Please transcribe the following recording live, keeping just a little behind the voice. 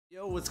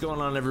Yo, what's going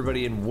on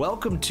everybody, and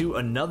welcome to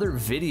another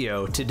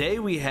video. Today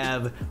we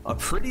have a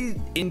pretty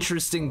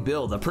interesting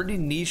build, a pretty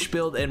niche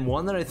build, and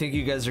one that I think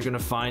you guys are going to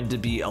find to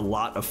be a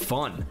lot of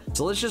fun.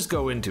 So let's just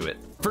go into it.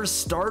 For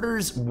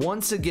starters,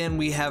 once again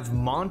we have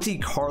Monte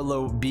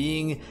Carlo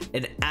being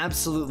an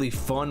absolutely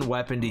fun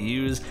weapon to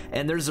use,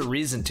 and there's a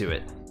reason to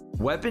it.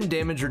 Weapon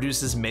damage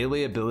reduces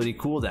melee ability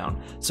cooldown.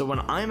 So when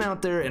I'm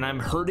out there and I'm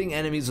hurting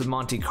enemies with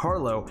Monte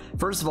Carlo,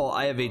 first of all,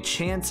 I have a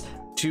chance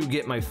to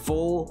get my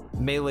full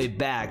melee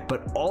back,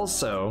 but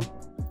also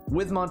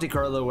with Monte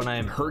Carlo, when I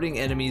am hurting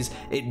enemies,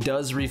 it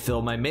does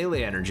refill my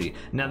melee energy.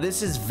 Now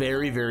this is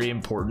very, very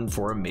important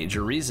for a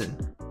major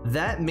reason.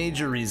 That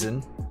major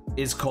reason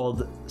is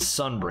called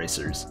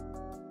Sunbracers.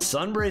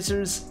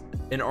 Sunbracers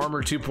in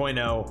Armor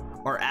 2.0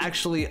 are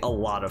actually a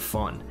lot of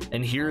fun,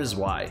 and here is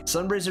why.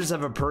 Sunbracers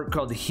have a perk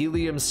called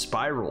Helium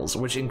Spirals,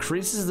 which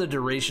increases the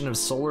duration of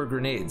solar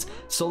grenades.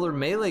 Solar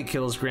melee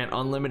kills grant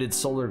unlimited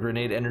solar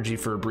grenade energy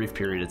for a brief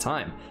period of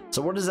time.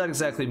 So what does that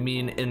exactly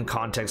mean in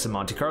context of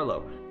Monte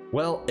Carlo?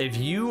 Well, if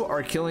you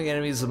are killing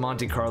enemies with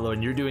Monte Carlo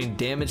and you're doing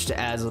damage to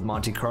ads with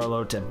Monte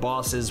Carlo, to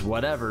bosses,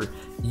 whatever,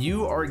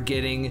 you are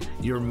getting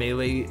your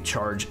melee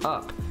charge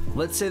up.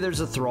 Let's say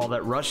there's a thrall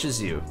that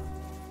rushes you.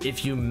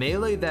 If you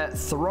melee that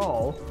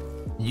thrall,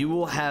 you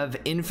will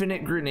have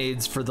infinite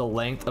grenades for the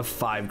length of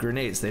 5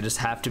 grenades. They just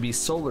have to be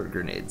solar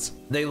grenades.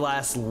 They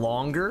last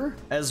longer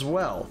as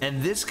well,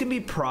 and this can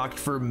be procced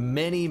for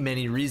many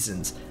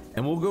reasons,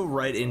 and we'll go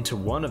right into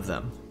one of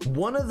them.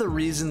 One of the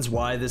reasons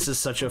why this is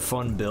such a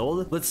fun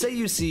build, let's say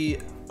you see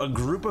a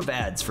group of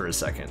ads for a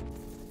second.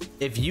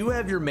 If you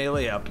have your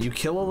melee up, you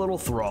kill a little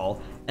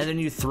thrall, and then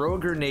you throw a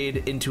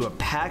grenade into a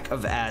pack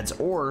of ads,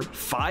 or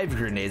 5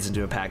 grenades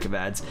into a pack of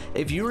ads.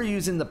 If you are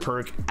using the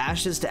perk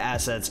Ashes to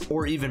Assets,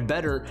 or even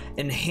better,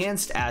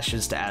 Enhanced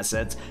Ashes to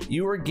Assets,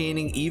 you are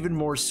gaining even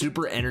more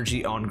super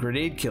energy on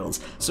grenade kills.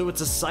 So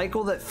it's a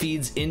cycle that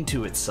feeds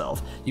into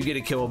itself. You get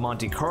a kill with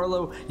Monte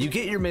Carlo, you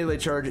get your melee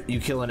charge, you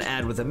kill an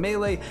ad with a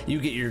melee,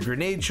 you get your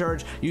grenade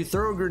charge, you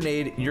throw a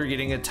grenade, you're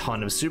getting a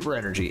ton of super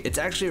energy. It's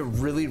actually a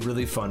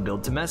really fun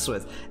build to mess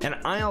with. And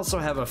I also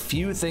have a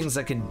few things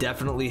that can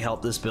definitely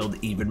help this build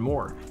even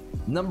more.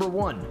 Number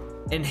 1,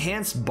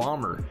 Enhanced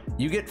Bomber.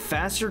 You get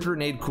faster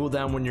grenade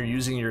cooldown when you're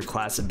using your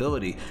class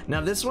ability. Now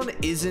this one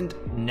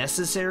isn't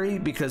necessary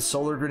because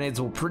solar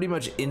grenades will pretty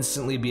much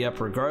instantly be up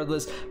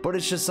regardless, but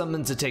it's just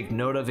something to take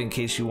note of in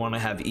case you want to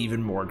have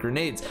even more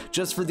grenades,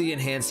 just for the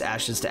enhanced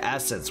Ashes to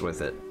Assets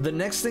with it. The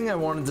next thing I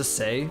wanted to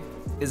say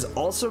is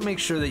also make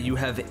sure that you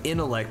have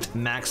Intellect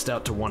maxed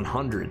out to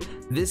 100.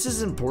 This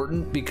is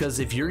important because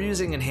if you're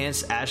using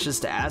enhanced Ashes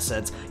to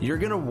Assets, you're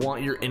going to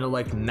want your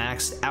Intellect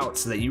maxed out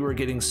so that you are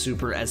getting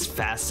super as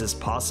fast as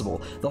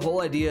possible. The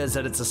whole idea is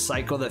that it's a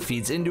cycle that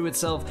feeds into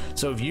itself,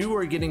 so if you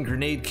are getting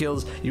grenade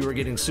kills, you are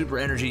getting super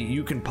energy,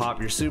 you can pop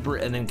your super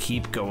and then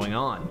keep going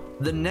on.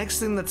 The next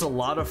thing that's a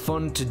lot of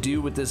fun to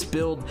do with this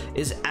build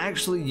is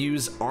actually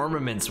use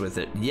armaments with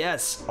it.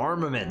 Yes,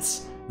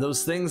 armaments.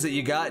 Those things that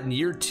you got in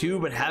year 2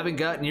 but haven't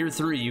got in year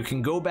 3, you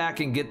can go back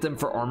and get them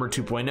for Armor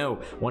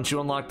 2.0. Once you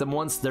unlock them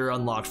once, they're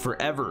unlocked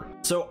forever.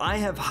 So I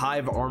have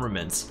Hive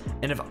Armaments,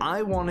 and if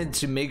I wanted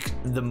to make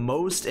the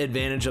most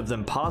advantage of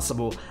them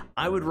possible,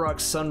 I would rock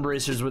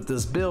Sunbracers with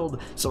this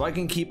build so I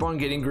can keep on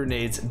getting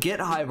grenades, get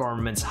Hive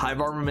Armaments.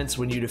 Hive Armaments,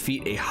 when you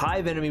defeat a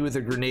Hive enemy with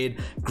a grenade,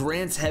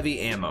 grants heavy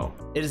ammo.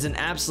 It is an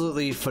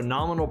absolutely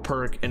phenomenal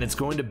perk, and it's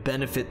going to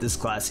benefit this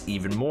class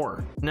even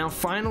more. Now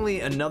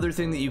finally, another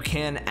thing that you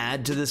can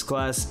add to this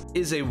class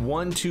is a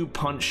 1-2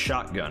 punch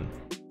shotgun.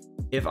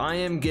 If I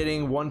am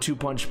getting 1-2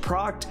 punch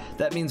procced,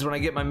 that means when I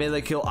get my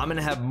melee kill, I'm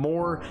gonna have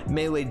more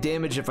melee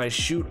damage if I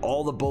shoot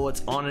all the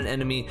bullets on an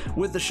enemy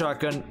with the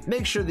shotgun.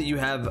 Make sure that you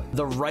have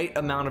the right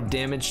amount of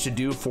damage to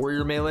do for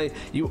your melee.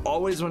 You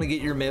always want to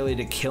get your melee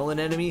to kill an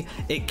enemy.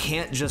 It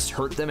can't just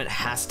hurt them, it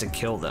has to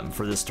kill them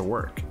for this to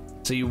work.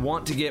 So you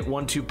want to get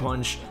 1-2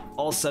 punch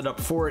all set up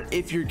for it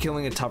if you're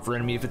killing a tougher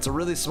enemy. If it's a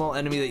really small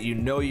enemy that you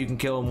know you can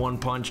kill in 1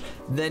 punch,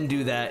 then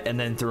do that and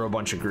then throw a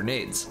bunch of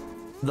grenades.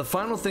 The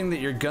final thing that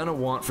you're gonna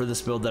want for this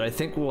build that I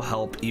think will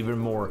help even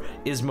more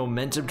is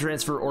momentum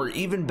transfer, or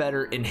even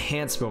better,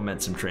 enhanced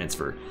momentum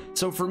transfer.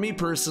 So for me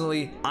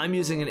personally, I'm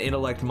using an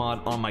Intellect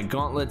mod on my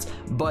gauntlets,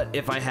 but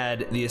if I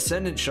had the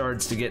Ascendant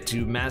shards to get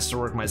to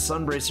masterwork my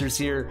Sunbracers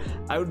here,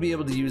 I would be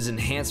able to use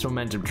enhanced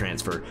momentum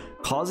transfer.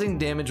 Causing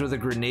damage with a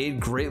grenade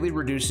greatly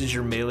reduces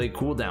your melee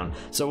cooldown.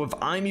 So if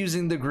I'm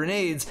using the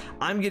grenades,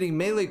 I'm getting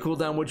melee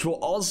cooldown, which will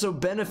also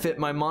benefit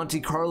my Monte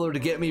Carlo to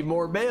get me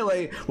more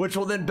melee, which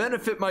will then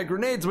benefit my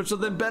grenades, which will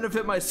then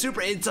benefit my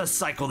super. It's a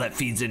cycle that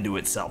feeds into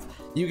itself.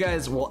 You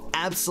guys will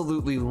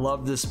absolutely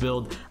love this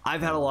build.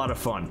 I've had a lot of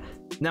fun.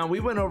 Now, we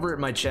went over it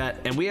in my chat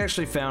and we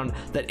actually found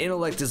that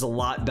Intellect is a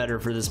lot better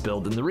for this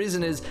build, and the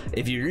reason is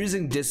if you're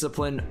using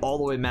Discipline all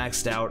the way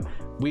maxed out,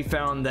 we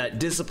found that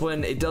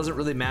Discipline, it doesn't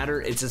really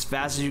matter. It's as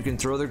fast as you can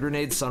throw the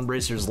grenades.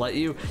 Sunbracers let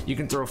you. You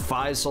can throw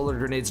 5 solar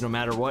grenades no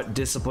matter what.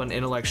 Discipline,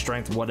 Intellect,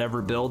 Strength,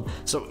 whatever build.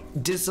 So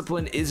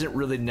Discipline isn't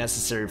really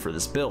necessary for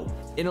this build.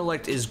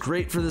 Intellect is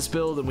great for this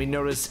build, and we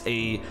noticed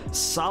a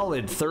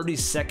solid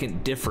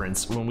 30-second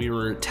difference when we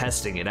were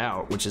testing it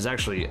out, which is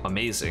actually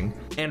amazing.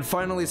 And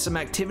finally, some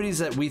activities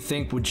that we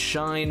think would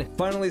shine.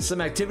 Finally,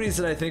 some activities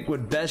that I think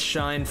would best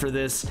shine for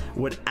this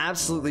would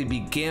absolutely be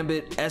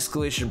Gambit,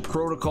 Escalation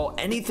Protocol,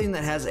 anything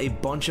that has a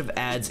bunch of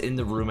ads in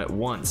the room at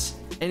once.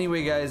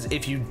 Anyway guys,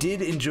 if you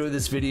did enjoy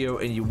this video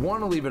and you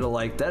want to leave it a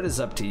like, that is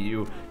up to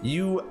you.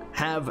 You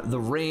have the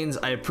reins.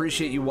 I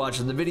appreciate you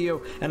watching the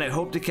video, and I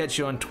hope to catch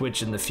you on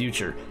Twitch in the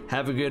future.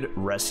 Have a good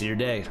rest of your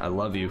day. I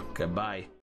love you. Goodbye.